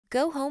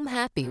Go home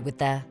happy with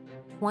the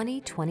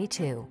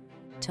 2022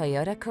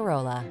 Toyota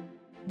Corolla.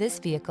 This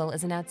vehicle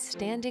is an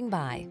outstanding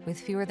buy with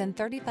fewer than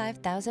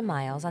 35,000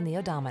 miles on the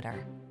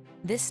odometer.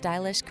 This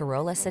stylish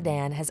Corolla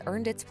sedan has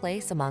earned its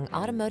place among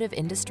automotive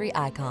industry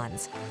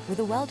icons. With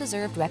a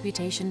well-deserved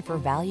reputation for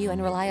value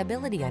and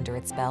reliability under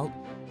its belt,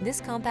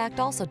 this compact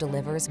also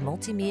delivers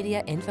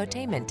multimedia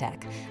infotainment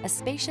tech, a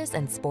spacious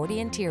and sporty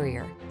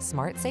interior,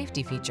 smart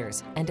safety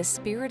features, and a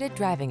spirited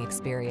driving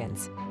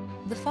experience.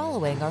 The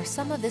following are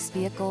some of this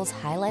vehicle's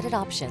highlighted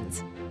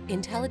options: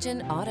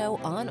 intelligent auto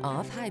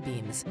on-off high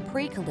beams,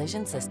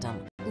 pre-collision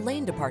system,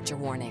 lane departure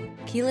warning,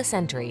 keyless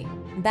entry,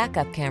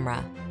 backup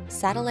camera,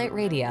 satellite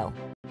radio,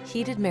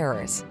 heated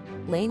mirrors,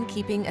 lane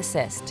keeping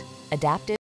assist, adaptive